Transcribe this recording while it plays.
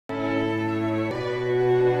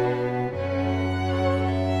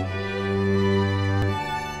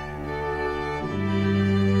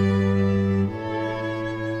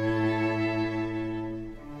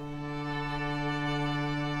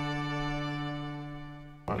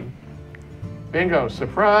one. Bingo,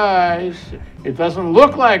 surprise. It doesn't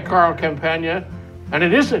look like Carl Campagna, and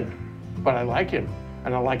it isn't, but I like him,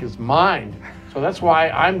 and I like his mind. So that's why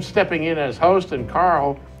I'm stepping in as host, and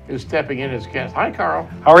Carl is stepping in as guest. Hi, Carl.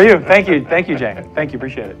 How are you? Thank you, Jay. Thank you,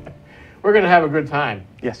 appreciate it. We're gonna have a good time.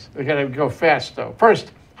 Yes. We're gonna go fast, though.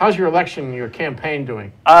 First, how's your election, your campaign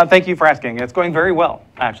doing? Thank you for asking. It's going very well,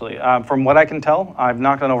 actually. From what I can tell, I've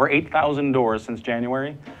knocked on over 8,000 doors since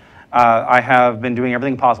January. I have been doing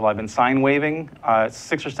everything possible. I've been sign waving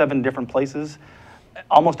 6 or 7 different places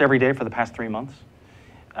almost every day for the past 3 months.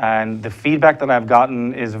 And the feedback that I've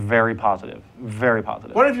gotten is very positive, very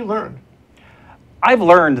positive. What have you learned? I've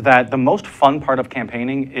learned that the most fun part of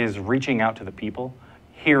campaigning is reaching out to the people,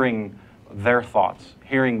 hearing their thoughts,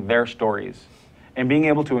 hearing their stories, and being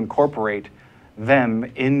able to incorporate them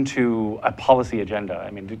into a policy agenda.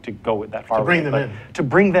 I mean, to go with that far. To bring them in. To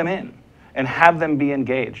bring them in and have them be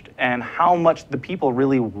engaged, and how much the people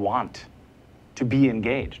really want to be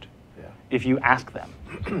engaged if you ask them.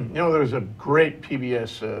 You know, there was a great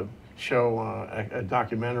PBS show, a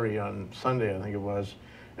documentary on Sunday, I think it was,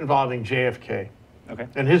 involving JFK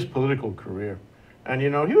and his political career. And you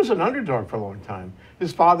know, he was an underdog for a long time.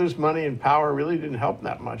 His father's money and power really didn't help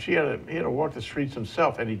that much. He had to walk the streets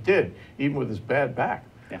himself, and he did, even with his bad back.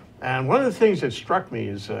 Yeah. And one of the things that struck me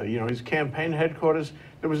is, you know, his campaign headquarters,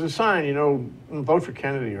 there was a sign, you know, vote for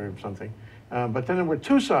Kennedy or something. But then there were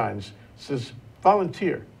 2 signs. It says,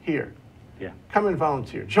 volunteer here. Yeah. Come and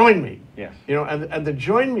volunteer. Join me. Yes. You know, and the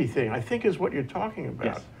join me thing, I think, is what you're talking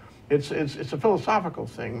about. Yes. It's a philosophical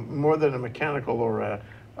thing more than a mechanical or a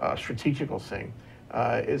strategical thing.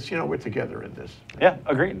 It's, you know, we're together in this. Yeah,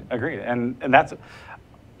 agreed. And that's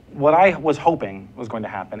what I was hoping was going to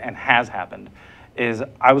happen and has happened, is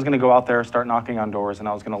I was going to go out there, start knocking on doors, and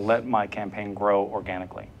I was going to let my campaign grow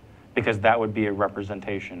organically, because that would be a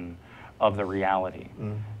representation of the reality.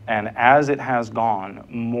 And as it has gone,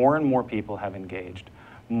 more and more people have engaged,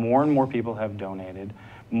 more and more people have donated,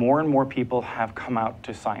 more and more people have come out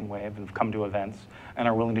to sign wave and come to events and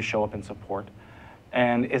are willing to show up and support.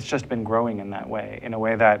 And it's just been growing in that way, in a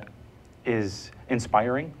way that is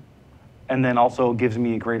inspiring, and then also gives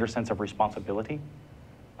me a greater sense of responsibility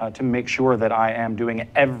to make sure that I am doing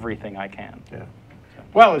everything I can. Yeah.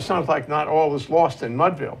 Well, it sounds like not all is lost in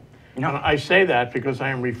Mudville. No. And I say that because I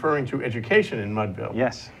am referring to education in Mudville.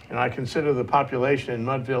 Yes. And I consider the population in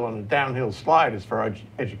Mudville on a downhill slide as far as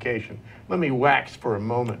education. Let me wax for a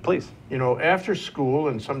moment. Please. You know, after school,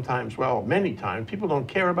 and sometimes, well, many times, people don't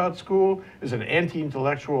care about school. There's an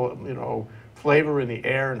anti-intellectual, you know, flavor in the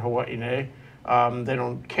air in Hawaii. They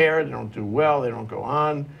don't care, they don't do well, they don't go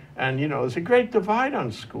on. And, you know, there's a great divide on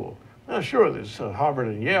school. Now, sure, there's Harvard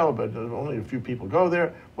and Yale, but only a few people go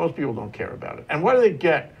there. Most people don't care about it. And what do they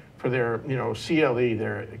get for their, you know, CLE,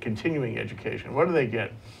 their continuing education? What do they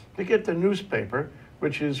get? They get the newspaper,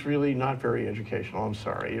 which is really not very educational. I'm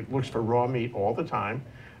sorry. It looks for raw meat all the time,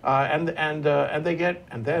 and then they get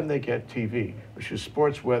TV, which is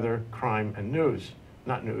sports, weather, crime, and news.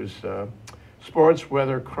 Not news. Sports,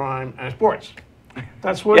 weather, crime, and sports.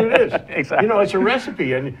 That's what it is. Exactly. You know, it's a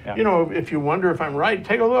recipe, and you know, if you wonder if I'm right,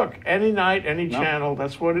 take a look. Any night, any channel,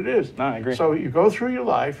 that's what it is. No, I agree. So you go through your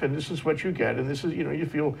life, and this is what you get, and this is, you know, you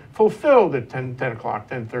feel fulfilled at 10 o'clock,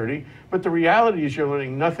 10:30, but the reality is you're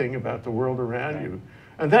learning nothing about the world around you.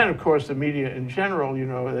 And then, of course, the media in general, you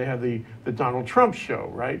know, they have the Donald Trump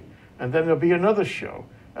show, right? And then there'll be another show.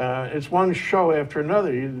 It's one show after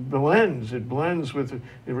another. It blends with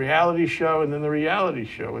the reality show and then the reality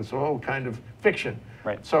show. It's all kind of fiction.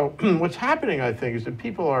 Right. So what's happening, I think, is that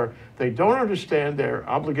people they don't understand their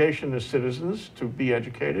obligation as citizens to be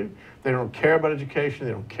educated. They don't care about education.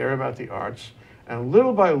 They don't care about the arts. And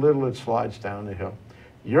little by little, it slides down the hill.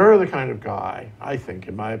 You're the kind of guy, I think,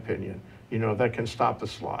 in my opinion, you know, that can stop the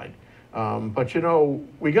slide. But, you know,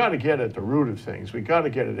 we got to get at the root of things. We got to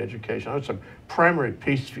get at education. That's a primary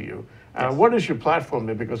piece for you. Yes. What is your platform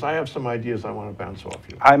there? Because I have some ideas I want to bounce off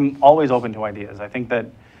you. I'm always open to ideas. I think that,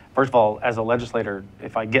 first of all, as a legislator,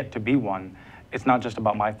 if I get to be one, it's not just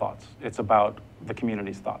about my thoughts. It's about the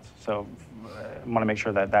community's thoughts. So I want to make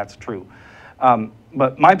sure that that's true.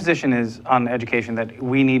 But my position is on education that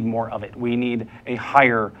we need more of it. We need a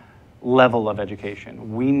higher level of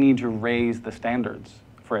education. We need to raise the standards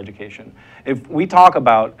for education. If we talk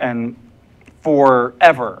about, and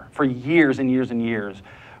forever, for years and years and years,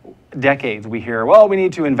 decades, we hear, well, we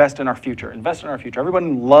need to invest in our future, invest in our future.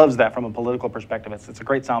 Everyone loves that from a political perspective. It's a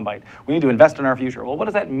great soundbite. We need to invest in our future. Well, what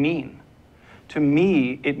does that mean? To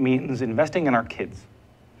me, it means investing in our kids,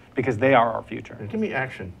 because they are our future. Give me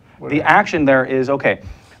action. The action there is, okay,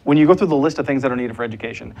 when you go through the list of things that are needed for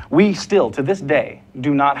education, we still, to this day,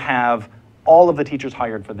 do not have all of the teachers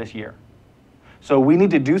hired for this year. So we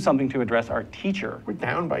need to do something to address our teacher We're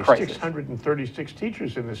down by crisis. 636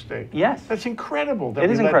 teachers in this state. Yes. That's incredible that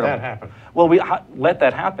It is we let incredible. that happen. Well, we let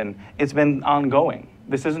that happen. It's been ongoing.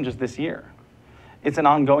 This isn't just this year. It's an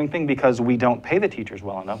ongoing thing because we don't pay the teachers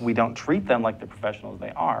well enough. We don't treat them like the professionals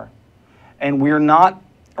they are. And we're not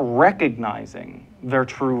recognizing their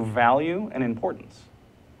true value and importance.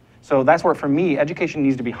 So that's where, for me, education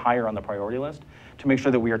needs to be higher on the priority list to make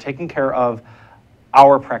sure that we are taking care of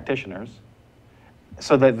our practitioners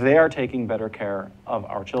so that they are taking better care of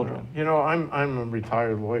our children. You know, I'm a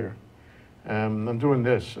retired lawyer. I'm doing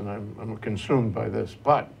this, and I'm consumed by this.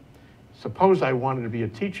 But suppose I wanted to be a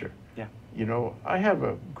teacher. Yeah. You know, I have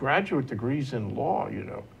a graduate degrees in law, you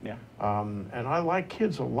know. Yeah. And I like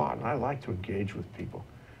kids a lot, and I like to engage with people.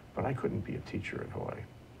 But I couldn't be a teacher in Hawaii.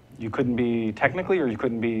 You couldn't be technically, or you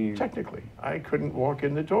couldn't be... Technically. I couldn't walk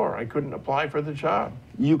in the door. I couldn't apply for the job.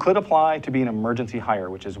 You could apply to be an emergency hire,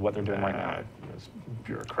 which is what they're doing right now. It's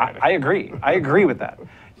bureaucratic. I agree. I agree with that.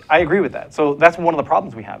 I agree with that. So that's one of the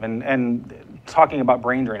problems we have. And talking about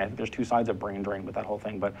brain drain, I think there's two sides of brain drain with that whole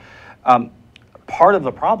thing. But part of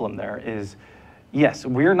the problem there is, yes,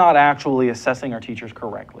 we're not actually assessing our teachers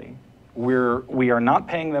correctly. We are not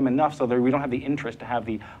paying them enough so that we don't have the interest to have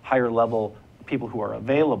the higher level people who are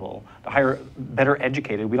available, the higher, better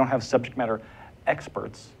educated. We don't have subject matter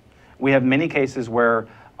experts. We have many cases where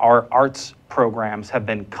our arts programs have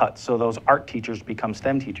been cut, so those art teachers become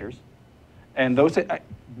STEM teachers. And those,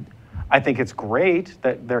 I think it's great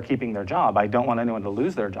that they're keeping their job. I don't want anyone to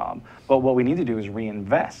lose their job. But what we need to do is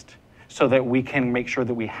reinvest so that we can make sure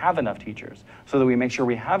that we have enough teachers, so that we make sure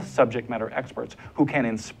we have subject matter experts who can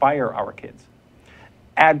inspire our kids.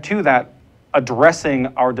 Add to that, addressing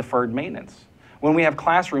our deferred maintenance. When we have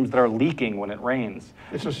classrooms that are leaking when it rains.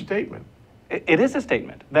 It's a statement. It is a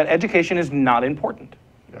statement that education is not important.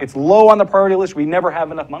 Yeah. It's low on the priority list. We never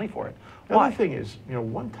have enough money for it. The Why? other thing is, you know,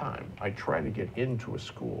 one time I tried to get into a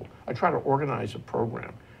school. I tried to organize a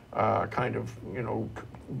program, kind of, you know,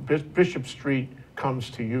 Bishop Street comes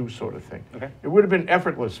to you sort of thing. Okay. It would have been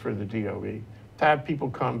effortless for the DOE to have people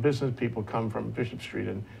come, business people come from Bishop Street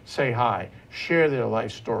and say hi, share their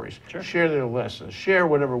life stories, Sure. share their lessons, share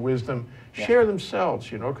whatever wisdom, Yeah. share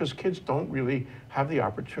themselves, you know, because kids don't really have the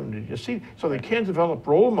opportunity to see. So they can't develop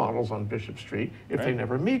role models on Bishop Street if they Right.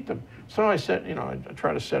 never meet them. So I said, you know, I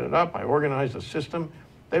try to set it up. I organized a system.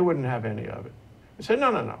 They wouldn't have any of it. I said,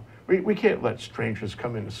 no. We can't let strangers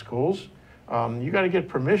come into schools. You got to get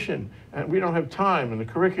permission, and we don't have time, and the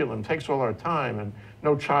curriculum takes all our time, and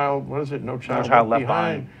no child, what is it? No child left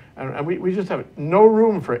behind. And we just have no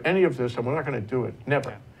room for any of this, and we're not going to do it, never.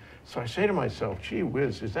 Yeah. So I say to myself, gee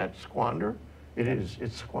whiz, is that squander? It is,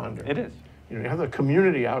 it's squander. It is. You know, you have the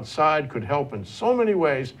community outside could help in so many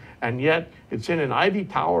ways, and yet it's in an ivy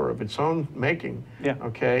tower of its own making. Yeah.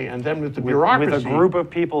 Okay, and then with the bureaucracy. With a group of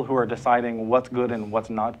people who are deciding what's good and what's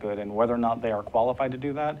not good, and whether or not they are qualified to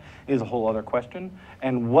do that is a whole other question.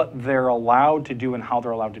 And what they're allowed to do and how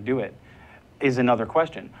they're allowed to do it is another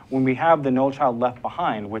question. When we have the No Child Left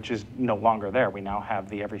Behind, which is no longer there, we now have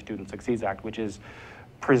the Every Student Succeeds Act, which is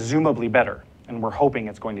presumably better. And we're hoping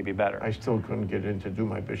it's going to be better. I still couldn't get in to do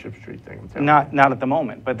my Bishop Street thing. I'm telling you. Not at the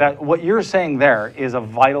moment, but that what you're saying there is a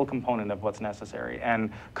vital component of what's necessary.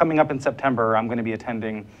 And coming up in September, I'm going to be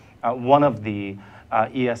attending one of the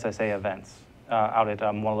ESSA events out at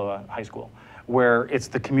Moaloa High School, where it's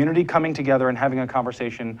the community coming together and having a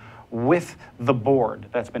conversation with the board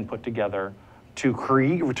that's been put together to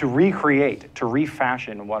recreate, to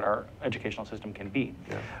refashion what our educational system can be.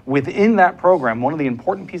 Yeah. Within that program, one of the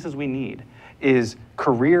important pieces we need is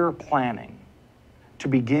career planning to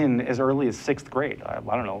begin as early as 6th grade. I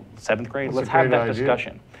don't know, 7th grade. That's Let's a have great that idea.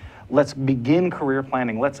 discussion. Let's begin career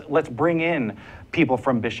planning. Let's bring in people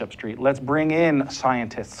from Bishop Street. Let's bring in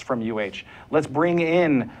scientists from UH. Let's bring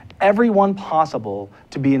in everyone possible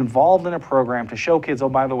to be involved in a program to show kids, oh,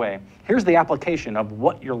 by the way, here's the application of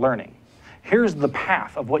what you're learning. Here's the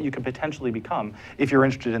path of what you could potentially become if you're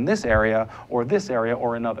interested in this area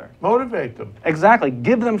or another. Motivate them. Exactly.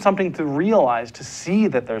 Give them something to realize, to see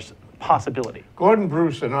that there's possibility. Gordon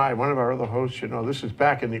Bruce and I, one of our other hosts, you know, this is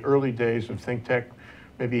back in the early days of ThinkTech,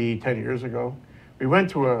 maybe 10 years ago. We went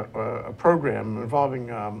to a program involving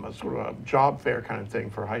a sort of a job fair kind of thing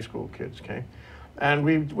for high school kids, okay? And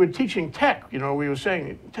we were teaching tech, you know, we were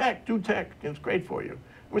saying, tech, do tech, it's great for you.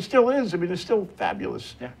 It still is, I mean, it's still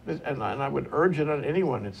fabulous. Yeah. And I would urge it on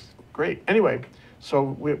anyone, it's great. Anyway,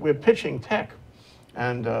 so we're pitching tech.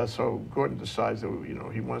 And so Gordon decides that, you know,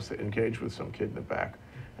 he wants to engage with some kid in the back.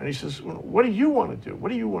 And he says, well, what do you want to do? What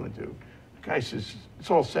do you want to do? The guy says, it's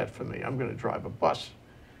all set for me. I'm going to drive a bus.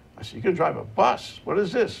 I said, you're going to drive a bus? What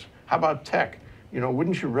is this? How about tech? You know,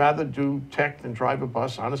 wouldn't you rather do tech than drive a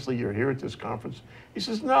bus? Honestly, you're here at this conference. He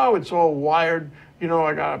says, no, it's all wired. You know,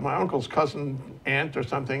 I got my uncle's cousin, aunt or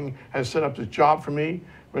something, has set up this job for me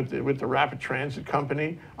with the rapid transit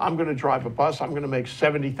company. I'm going to drive a bus. I'm going to make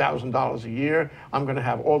 $70,000 a year. I'm going to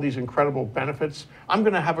have all these incredible benefits. I'm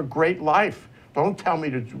going to have a great life. Don't tell me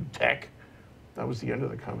to do tech. That was the end of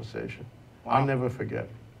the conversation. Wow. I'll never forget.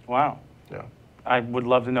 Wow. Yeah. I would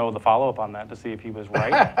love to know the follow-up on that to see if he was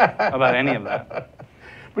right about any of that.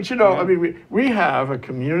 But you know, I mean, we have a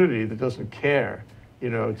community that doesn't care, you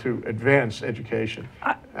know, to advance education.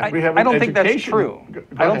 I don't think that's true.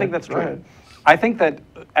 I don't think that's true. I think that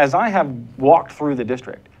as I have walked through the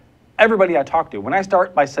district, everybody I talk to, when I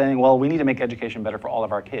start by saying, well, we need to make education better for all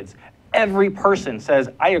of our kids, every person says,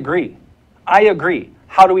 I agree. I agree.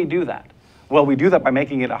 How do we do that? Well, we do that by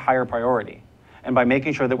making it a higher priority, and by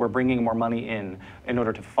making sure that we're bringing more money in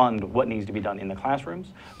order to fund what needs to be done in the classrooms,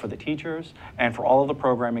 for the teachers, and for all of the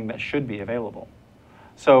programming that should be available.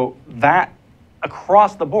 So that,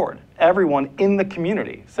 across the board, everyone in the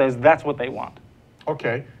community says that's what they want.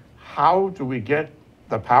 Okay, how do we get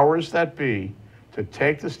the powers that be to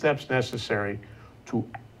take the steps necessary to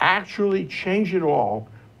actually change it all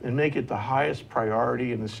and make it the highest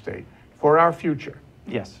priority in the state for our future?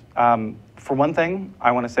 Yes. For one thing,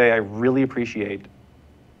 I want to say I really appreciate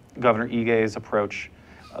Governor Ige's approach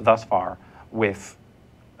thus far with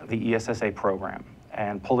the ESSA program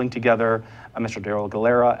and pulling together Mr. Darryl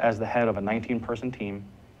Galera as the head of a 19-person team.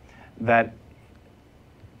 That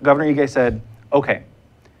Governor Ige said, okay,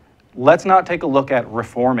 let's not take a look at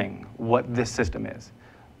reforming what this system is.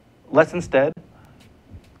 Let's instead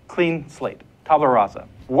clean slate, tabula rasa.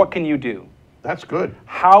 What can you do? That's good.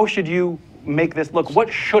 How should you make this look?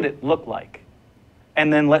 What should it look like?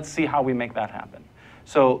 And then let's see how we make that happen.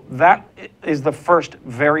 So that is the first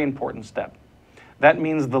very important step. That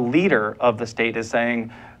means the leader of the state is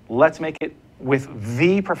saying, let's make it with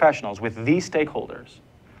the professionals, with the stakeholders.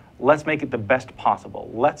 Let's make it the best possible.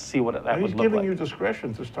 Let's see what that would look like. He's giving you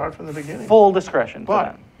discretion to start from the beginning. Full discretion for But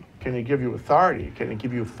them. can he give you authority? Can he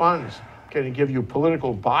give you funds? Can he give you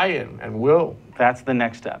political buy-in and will? That's the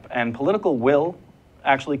next step. And political will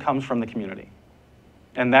actually comes from the community.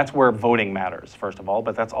 And that's where voting matters, first of all,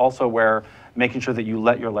 but that's also where making sure that you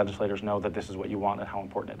let your legislators know that this is what you want and how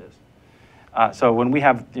important it is. So when we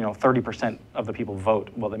have 30% of the people vote,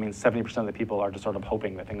 well, that means 70% of the people are just sort of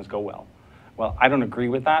hoping that things go well. Well, I don't agree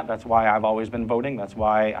with that. That's why I've always been voting. That's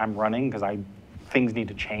why I'm running, because things need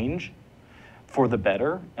to change for the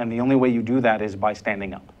better. And the only way you do that is by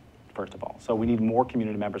standing up, first of all. So we need more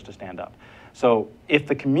community members to stand up. So if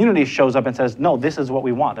the community shows up and says, no, this is what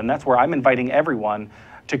we want, and that's where I'm inviting everyone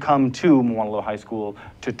to come to Moanalo High School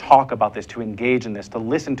to talk about this, to engage in this, to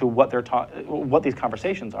listen to what these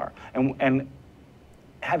conversations are, and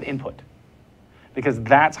have input. Because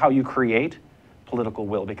that's how you create political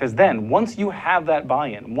will. Because then, once you have that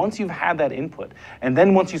buy-in, once you've had that input, and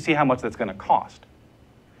then once you see how much that's going to cost,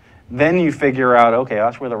 then you figure out, okay,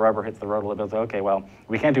 that's where the rubber hits the road a little bit. Okay, well,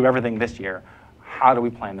 we can't do everything this year. How do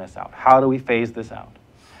we plan this out? How do we phase this out?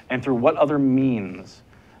 And through what other means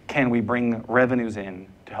can we bring revenues in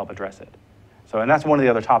to help address it? So, and that's one of the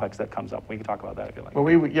other topics that comes up. We can talk about that if you like. Well,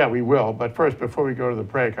 we will. But first, before we go to the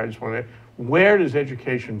break, I just want to, where does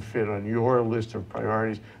education fit on your list of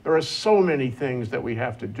priorities? There are so many things that we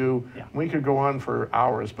have to do. Yeah. We could go on for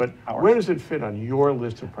hours, but where does it fit on your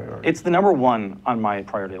list of priorities? It's the number one on my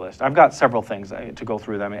priority list. I've got several things to go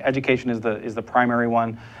through them. Education is the primary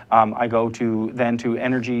one. I go to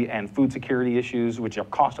energy and food security issues, which are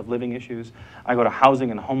cost of living issues. I go to housing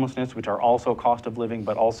and homelessness, which are also cost of living,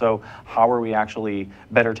 but also how are we actually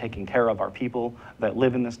better taking care of our people that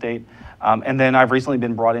live in the state. And then I've recently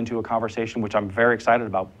been brought into a conversation which I'm very excited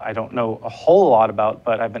about. I don't know a whole lot about,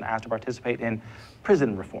 but I've been asked to participate in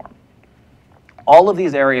prison reform. All of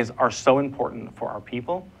these areas are so important for our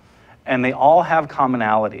people, and they all have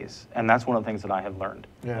commonalities, and that's one of the things that I have learned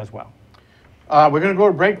as well. We're going to go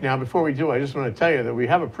to break now. Before we do, I just want to tell you that we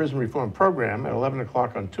have a prison reform program at 11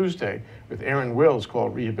 o'clock on Tuesday with Aaron Wills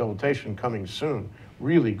called Rehabilitation, coming soon.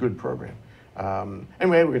 Really good program.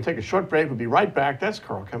 Anyway, we're going to take a short break. We'll be right back. That's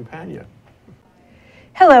Carl Campagna.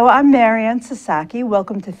 Hello, I'm Marianne Sasaki.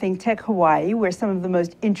 Welcome to ThinkTech Hawaii, where some of the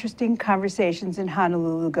most interesting conversations in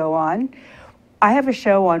Honolulu go on. I have a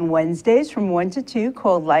show on Wednesdays from 1 to 2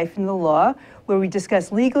 called Life in the Law, where we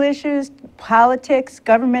discuss legal issues, politics,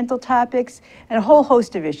 governmental topics, and a whole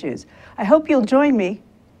host of issues. I hope you'll join me.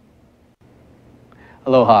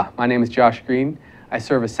 Aloha, my name is Josh Green. I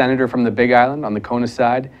serve as senator from the Big Island on the Kona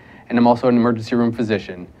side, and I'm also an emergency room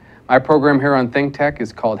physician. My program here on ThinkTech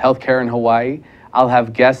is called Healthcare in Hawaii. I'll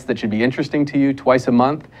have guests that should be interesting to you twice a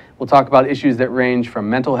month. We'll talk about issues that range from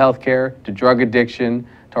mental health care to drug addiction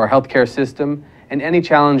to our healthcare system and any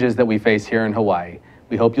challenges that we face here in Hawaii.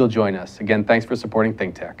 We hope you'll join us. Again, thanks for supporting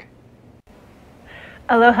ThinkTech.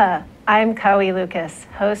 Aloha, I'm Kaui Lucas,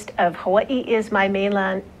 host of Hawaii is My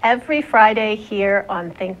Mainland every Friday here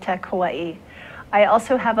on ThinkTech Hawaii. I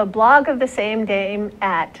also have a blog of the same name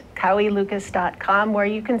at kauilucas.com where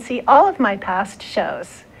you can see all of my past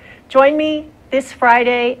shows. Join me this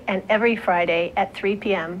Friday and every Friday at 3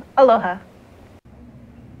 p.m. Aloha.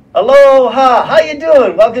 Aloha! How you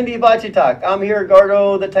doing? Welcome to Hibachi Talk. I'm here,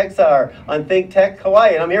 Gordo the Tech Czar on ThinkTech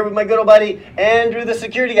Hawaii, and I'm here with my good old buddy Andrew, the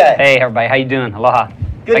security guy. Hey everybody, how you doing? Aloha.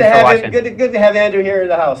 Good Thanks to for have watching. him. Good to have Andrew here in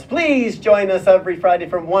the house. Please join us every Friday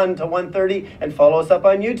from 1 to 1:30 and follow us up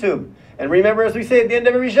on YouTube. And remember, as we say at the end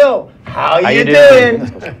of every show, how you doing?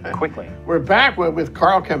 Quickly. We're back with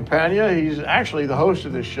Carl Campagna. He's actually the host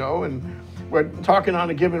of this show, and we're talking on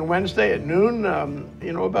a given Wednesday at noon,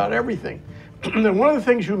 about everything. And one of the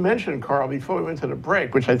things you mentioned, Carl, before we went to the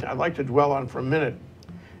break, which I'd like to dwell on for a minute,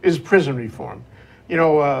 is prison reform.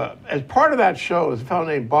 As part of that show, there's a fellow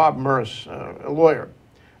named Bob Merce, a lawyer,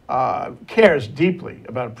 cares deeply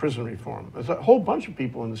about prison reform. There's a whole bunch of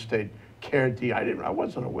people in the state care deeply. I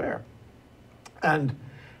wasn't aware. And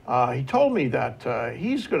he told me that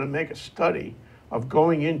he's going to make a study of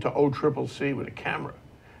going into OCCC with a camera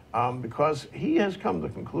because he has come to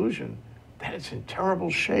the conclusion that it's in terrible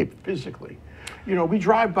shape physically. We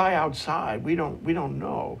drive by outside. We don't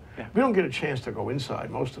know. Yeah. We don't get a chance to go inside,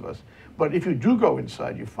 most of us. But if you do go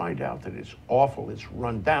inside, you find out that it's awful. It's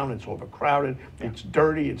run down. It's overcrowded. Yeah. It's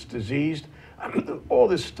dirty. It's diseased. All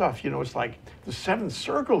this stuff. It's like the seventh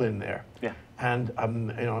circle in there. Yeah. And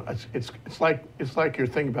it's like your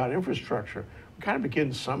thing about infrastructure. We kind of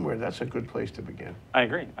begin somewhere. That's a good place to begin. I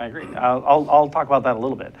agree. I'll talk about that a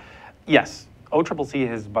little bit. Yes, OCCC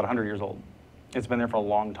is about 100 years old. It's been there for a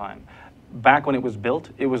long time. Back when it was built,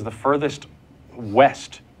 it was the furthest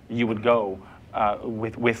west you would go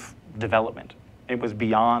with development. It was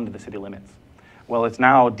beyond the city limits. Well, it's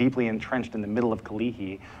now deeply entrenched in the middle of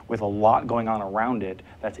Kalihi with a lot going on around it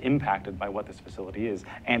that's impacted by what this facility is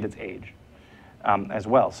and its age as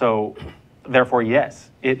well. So therefore,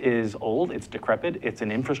 yes, it is old, it's decrepit, it's an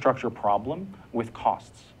infrastructure problem with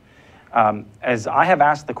costs. As I have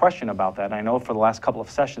asked the question about that, I know for the last couple of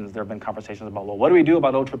sessions there have been conversations about, well, what do we do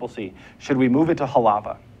about OCCC? Should we move it to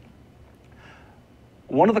Halava?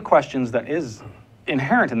 One of the questions that is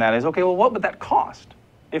inherent in that is, okay, well, what would that cost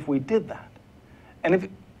if we did that? And if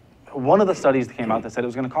one of the studies that came out that said it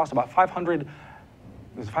was going to cost about 500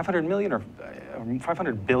 million or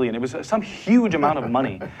 500 billion. It was some huge amount of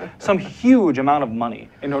money,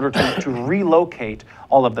 in order to relocate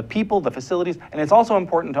all of the people, the facilities. And it's also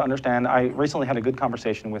important to understand, I recently had a good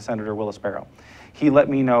conversation with Senator Willis Barrow. He let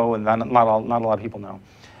me know, and not a lot of people know,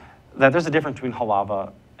 that there's a difference between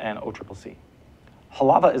Halava and OCCC.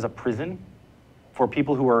 Halava is a prison for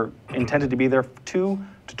people who are intended to be there 2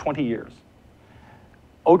 to 20 years.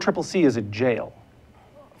 OCCC is a jail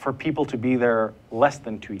for people to be there less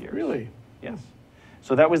than 2 years. Really? Yes.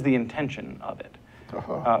 So that was the intention of it,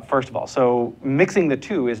 first of all. So mixing the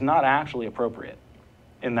two is not actually appropriate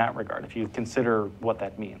in that regard, if you consider what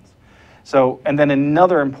that means. So, and then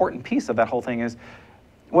another important piece of that whole thing is,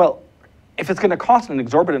 well, if it's going to cost an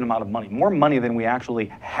exorbitant amount of money, more money than we actually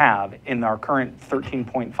have in our current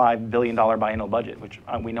 $13.5 billion biennial budget, which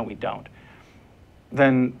we know we don't,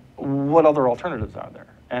 then what other alternatives are there?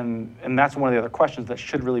 And that's one of the other questions that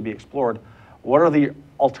should really be explored. What are the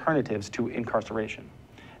alternatives to incarceration?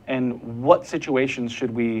 And what situations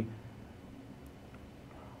should we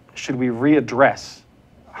readdress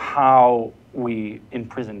how we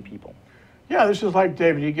imprison people? Yeah, this is like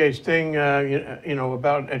David Egate's thing,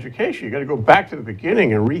 about education. You got to go back to the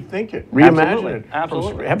beginning and rethink it, reimagine it.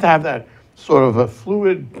 Absolutely. You have to have that sort of a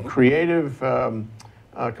fluid, creative,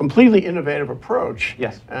 completely innovative approach.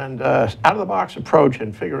 Yes. And out-of-the-box approach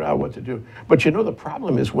and figure out what to do. But the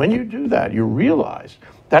problem is when you do that, you realize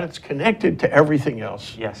that it's connected to everything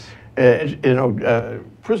else. Yes.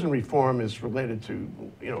 Prison reform is related to,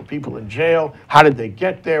 people in jail. How did they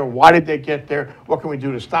get there? Why did they get there? What can we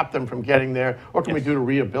do to stop them from getting there? What can we do to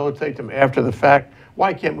rehabilitate them after the fact?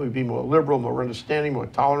 Why can't we be more liberal, more understanding, more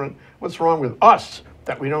tolerant? What's wrong with us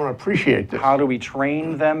that we don't appreciate this? How do we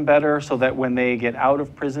train them better so that when they get out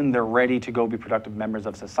of prison, they're ready to go be productive members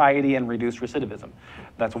of society and reduce recidivism?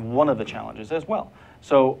 That's one of the challenges as well.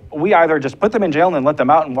 So we either just put them in jail and then let them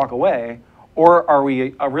out and walk away, or are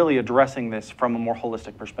we really addressing this from a more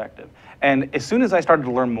holistic perspective? And as soon as I started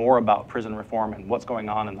to learn more about prison reform and what's going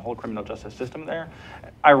on in the whole criminal justice system there,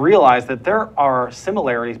 I realized that there are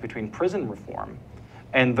similarities between prison reform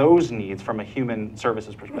and those needs from a human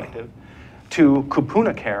services perspective, to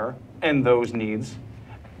kupuna care and those needs,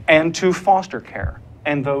 and to foster care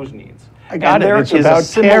and those needs. I got and it. There It's is about a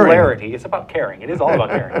similarity. It's about caring. It is all about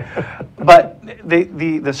caring. But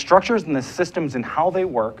the structures and the systems and how they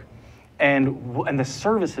work and the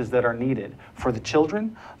services that are needed for the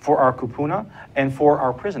children, for our kupuna, and for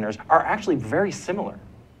our prisoners are actually very similar.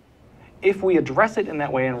 If we address it in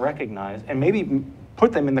that way and recognize, and maybe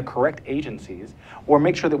put them in the correct agencies, or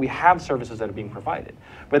make sure that we have services that are being provided.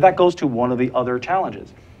 But that goes to one of the other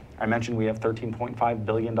challenges. I mentioned we have $13.5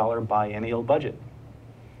 billion biennial budget.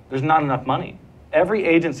 There's not enough money. Every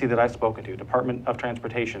agency that I've spoken to, Department of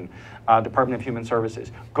Transportation, Department of Human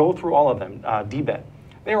Services, go through all of them, DBET,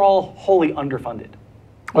 they're all wholly underfunded.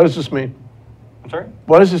 What does this mean? I'm sorry?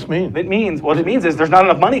 What does this mean? What it means is there's not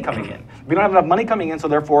enough money coming in. We don't have enough money coming in, so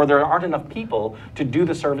therefore there aren't enough people to do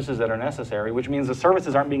the services that are necessary, which means the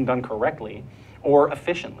services aren't being done correctly or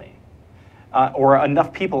efficiently, or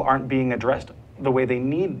enough people aren't being addressed the way they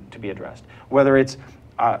need to be addressed. Whether it's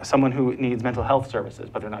someone who needs mental health services,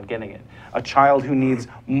 but they're not getting it. A child who needs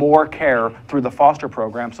more care through the foster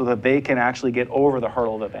program so that they can actually get over the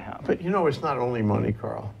hurdle that they have. But you know, it's not only money,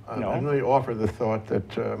 Carl. No. I really offer the thought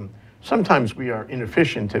that sometimes we are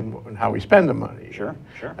inefficient in how we spend the money. Sure,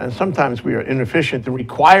 sure. And sometimes we are inefficient in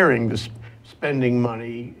requiring this spending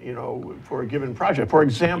money, you know, for a given project. For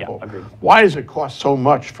example, Yeah, agreed. why does it cost so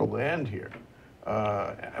much for land here?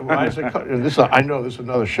 Why does it? And this, I know this is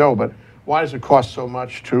another show, but why does it cost so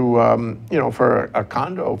much to, you know, for a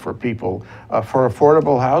condo for people, for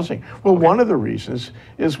affordable housing? Well, one of the reasons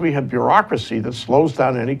is we have bureaucracy that slows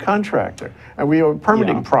down any contractor, and we have a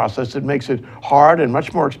permitting process that makes it hard and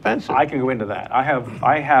much more expensive. I can go into that. I have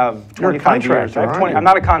You're a 25 years. contractor, aren't you? I'm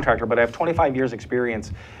not a contractor, but I have 25 years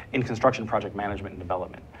experience in construction project management and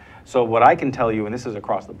development. So what I can tell you, and this is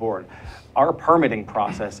across the board, our permitting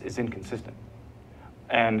process is inconsistent.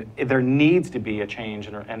 And there needs to be a change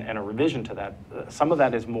and a revision to that. Some of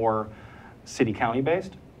that is more city-county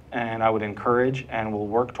based, and I would encourage and will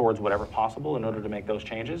work towards whatever possible in order to make those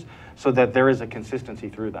changes so that there is a consistency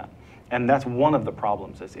through that. And that's one of the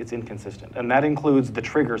problems, it's inconsistent. And that includes the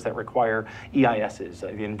triggers that require EISs,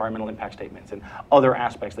 the environmental impact statements, and other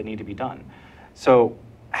aspects that need to be done. So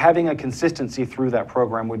having a consistency through that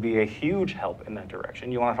program would be a huge help in that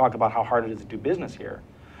direction. You want to talk about how hard it is to do business here.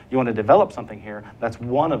 You want to develop something here, that's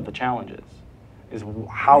one of the challenges, is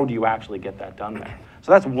how do you actually get that done there?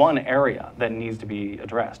 So that's one area that needs to be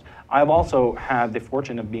addressed. I've also had the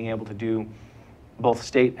fortune of being able to do both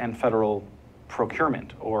state and federal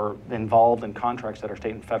procurement, or involved in contracts that are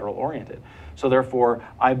state and federal oriented. So therefore,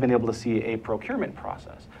 I've been able to see a procurement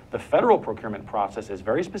process. The federal procurement process is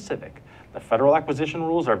very specific. The federal acquisition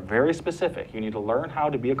rules are very specific. You need to learn how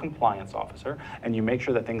to be a compliance officer, and you make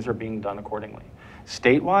sure that things are being done accordingly.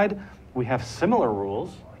 Statewide, we have similar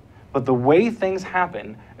rules, but the way things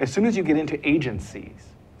happen, as soon as you get into agencies,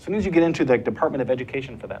 as soon as you get into the Department of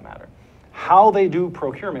Education for that matter, how they do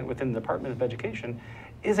procurement within the Department of Education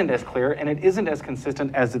isn't as clear, and it isn't as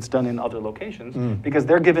consistent as it's done in other locations because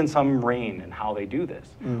they're given some rein in how they do this.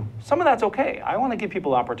 Some of that's okay. I want to give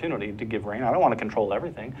people opportunity to give rein. I don't want to control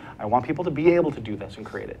everything. I want people to be able to do this and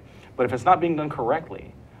create it. But if it's not being done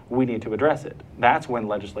correctly, we need to address it. That's when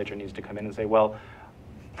legislature needs to come in and say, well,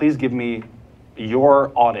 please give me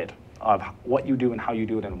your audit of what you do and how you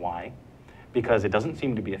do it and why, because it doesn't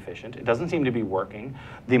seem to be efficient. It doesn't seem to be working.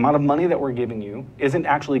 The amount of money that we're giving you isn't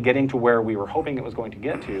actually getting to where we were hoping it was going to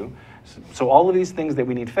get to. So all of these things that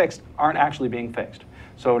we need fixed aren't actually being fixed.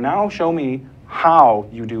 So now show me how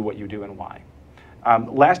you do what you do and why.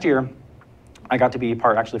 Last year, I got to be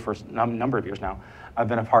part, actually for a number of years now, I've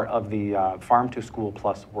been a part of the Farm to School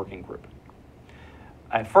Plus working group.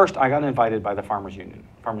 At first, I got invited by the Farmers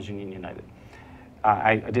Union United.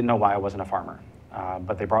 I didn't know why I wasn't a farmer,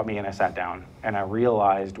 but they brought me in, I sat down, and I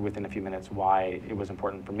realized within a few minutes why it was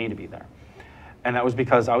important for me to be there. And that was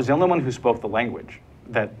because I was the only one who spoke the language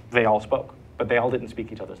that they all spoke, but they all didn't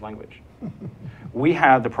speak each other's language. We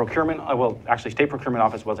had the procurement, well, actually state procurement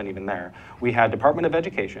office wasn't even there. We had Department of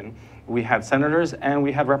Education, we had senators and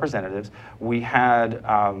we had representatives, we had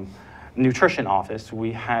nutrition office,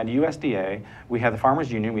 we had USDA, we had the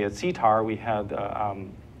Farmers Union, we had CTAR, we had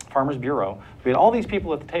Farmers Bureau. We had all these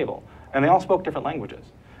people at the table, and they all spoke different languages.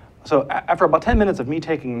 So after about 10 minutes of me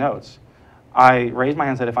taking notes, I raised my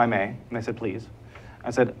hand and said, if I may, and they said, please. I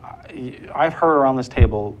said, I've heard around this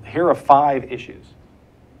table, here are 5 issues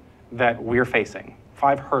that we're facing,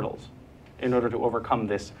 5 hurdles in order to overcome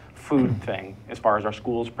this food thing as far as our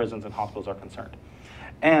schools, prisons, and hospitals are concerned.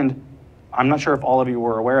 And I'm not sure if all of you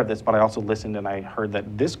were aware of this, but I also listened and I heard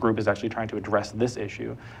that this group is actually trying to address this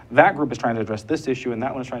issue. That group is trying to address this issue, and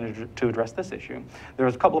that one is trying to address this issue.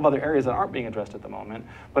 There's a couple of other areas that aren't being addressed at the moment,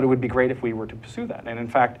 but it would be great if we were to pursue that. And in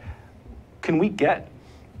fact, can we get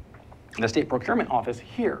the state procurement office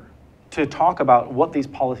here to talk about what these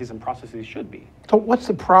policies and processes should be? So what's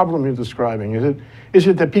the problem you're describing? Is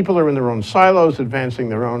it that people are in their own silos, advancing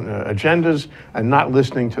their own agendas, and not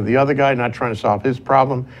listening to the other guy, not trying to solve his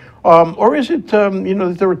problem? Or is it, you know,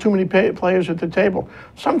 that there were too many players at the table?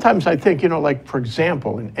 Sometimes I think, you know, like, for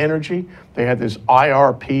example, in energy, they had this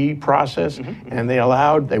IRP process, and they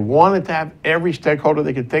wanted to have every stakeholder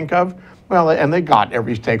they could think of. Well, and they got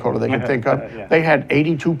every stakeholder they could think of. Yeah. They had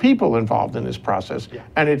 82 people involved in this process,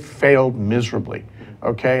 and it failed miserably,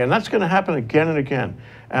 okay? And that's going to happen again and again.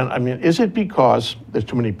 And I mean, is it because there's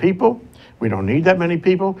too many people? We don't need that many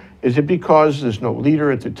people? Is it because there's no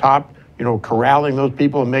leader at the top, you know, corralling those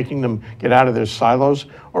people and making them get out of their silos?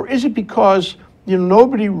 Or is it because, you know,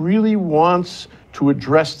 nobody really wants to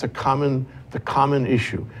address the common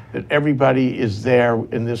issue, that everybody is there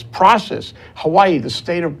in this process? Hawaii, the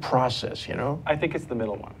state of process, you know? I think it's the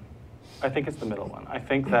middle one. I think it's the middle one. I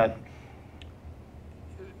think that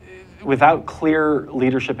without clear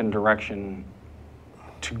leadership and direction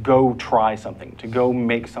to go try something, to go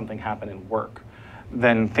make something happen and work,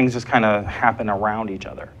 then things just kind of happen around each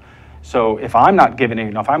other. So if I'm not giving it,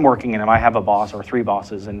 you know, if I'm working and I have a boss or 3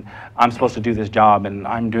 bosses and I'm supposed to do this job and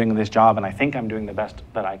I'm doing this job and I think I'm doing the best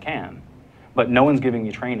that I can, but no one's giving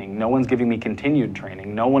me training, no one's giving me continued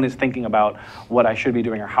training, no one is thinking about what I should be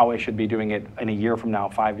doing or how I should be doing it in a year from now,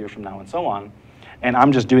 5 years from now, and so on, and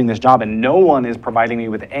I'm just doing this job and no one is providing me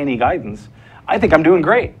with any guidance, I think I'm doing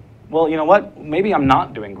great. Well, you know what? Maybe I'm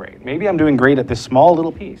not doing great. Maybe I'm doing great at this small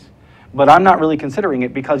little piece, but I'm not really considering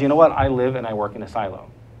it because, you know what? I live and I work in a silo.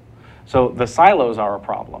 So the silos are a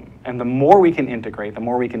problem, and the more we can integrate, the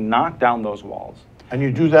more we can knock down those walls. And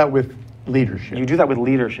you do that with leadership. You do that with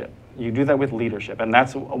leadership. You do that with leadership, and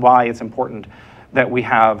that's why it's important that we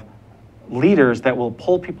have leaders that will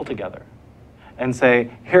pull people together and say,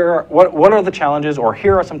 what are the challenges, or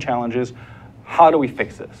here are some challenges, how do we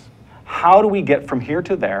fix this? How do we get from here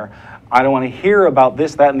to there? I don't want to hear about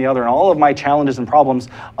this, that, and the other, and all of my challenges and problems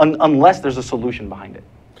unless there's a solution behind it.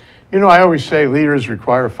 You know, I always say leaders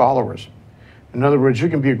require followers. In other words, you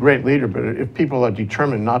can be a great leader, but if people are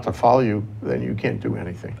determined not to follow you, then you can't do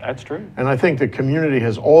anything. That's true. And I think the community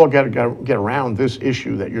has all got to get around this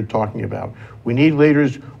issue that you're talking about. We need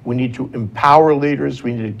leaders. We need to empower leaders.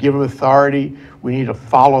 We need to give them authority. We need to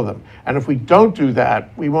follow them. And if we don't do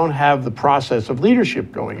that, we won't have the process of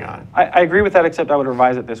leadership going on. I agree with that, except I would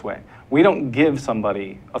revise it this way. We don't give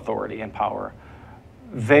somebody authority and power.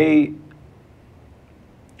 They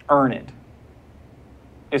earn it.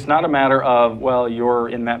 It's not a matter of, well, you're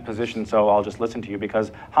in that position, so I'll just listen to you,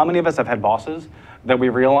 because how many of us have had bosses that we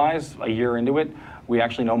realize a year into it, we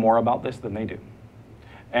actually know more about this than they do.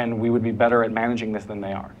 And we would be better at managing this than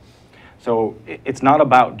they are. So it's not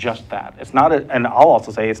about just that. It's not, and I'll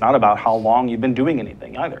also say it's not about how long you've been doing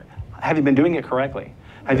anything either. Have you been doing it correctly?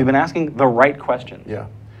 Have you been asking the right questions? Yeah.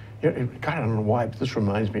 God, I don't know why, but this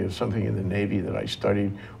reminds me of something in the Navy that I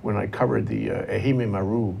studied when I covered the Ehime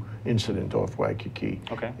Maru incident off Waikiki.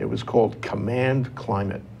 Okay. It was called command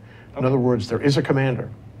climate. In other words, there is a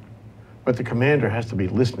commander, but the commander has to be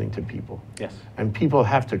listening to people. Yes. And people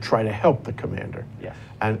have to try to help the commander. Yes.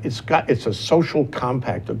 And it's a social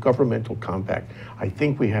compact, a governmental compact. I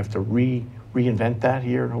think we have to reinvent that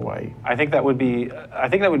here in Hawaii. I think that would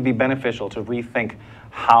be beneficial to rethink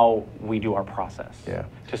how we do our process. Yeah.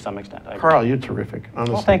 To some extent. I agree. Carl, you're terrific.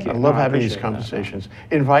 Honestly, well, thank you. I love I having these appreciate conversations.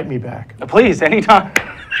 Invite me back. Please, anytime.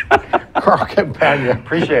 Carl Campagna.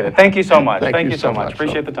 Appreciate it. Thank you so much. Thank you you so so much. much.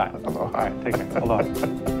 Appreciate the time. Aloha. All right, take care.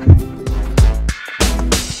 Aloha.